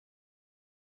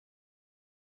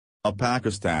A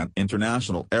Pakistan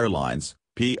International Airlines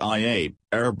 (PIA)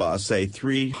 Airbus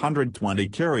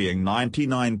A-320 carrying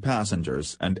 99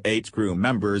 passengers and 8 crew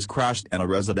members crashed in a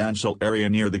residential area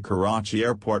near the Karachi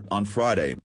Airport on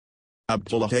Friday.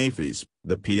 Abdullah Hafiz,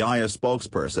 the PIA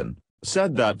spokesperson,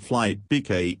 said that flight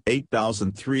PK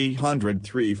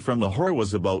 8303 from Lahore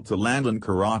was about to land in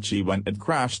Karachi when it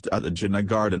crashed at the Jinnah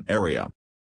Garden area.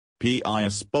 PIA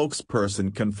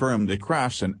spokesperson confirmed the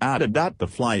crash and added that the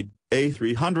flight,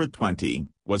 A-320,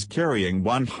 was carrying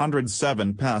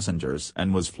 107 passengers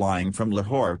and was flying from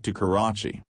Lahore to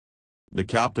Karachi. The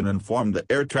captain informed the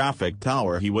air traffic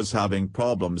tower he was having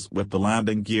problems with the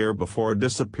landing gear before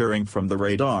disappearing from the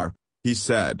radar, he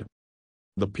said.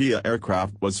 The PIA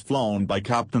aircraft was flown by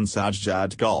Captain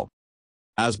Sajjad Gul.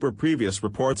 As per previous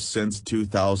reports since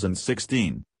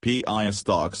 2016, PIA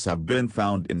stocks have been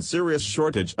found in serious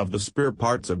shortage of the spare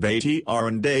parts of ATR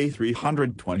and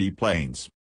A320 planes.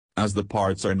 As the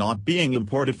parts are not being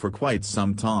imported for quite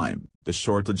some time, the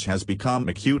shortage has become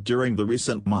acute during the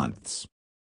recent months.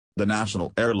 The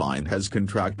national airline has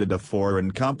contracted a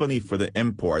foreign company for the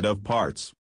import of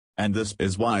parts. And this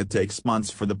is why it takes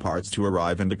months for the parts to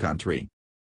arrive in the country.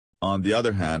 On the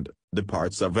other hand, the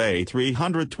parts of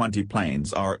A320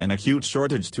 planes are in acute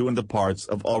shortage too, and the parts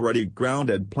of already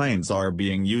grounded planes are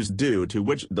being used, due to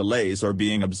which delays are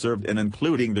being observed in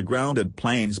including the grounded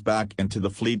planes back into the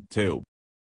fleet too.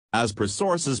 As per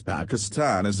sources,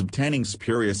 Pakistan is obtaining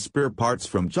spurious spare parts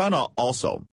from China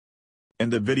also. In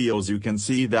the videos you can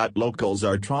see that locals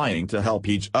are trying to help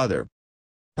each other.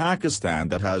 Pakistan,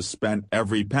 that has spent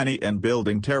every penny in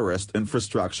building terrorist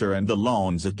infrastructure and the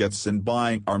loans it gets in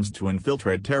buying arms to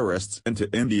infiltrate terrorists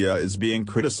into India, is being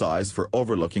criticized for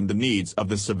overlooking the needs of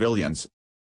the civilians.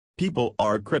 People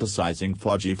are criticizing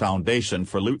Fauji Foundation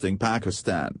for looting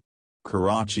Pakistan.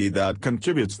 Karachi, that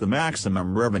contributes the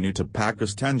maximum revenue to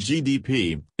Pakistan's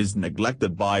GDP, is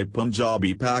neglected by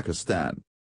Punjabi Pakistan.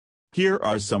 Here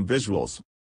are some visuals.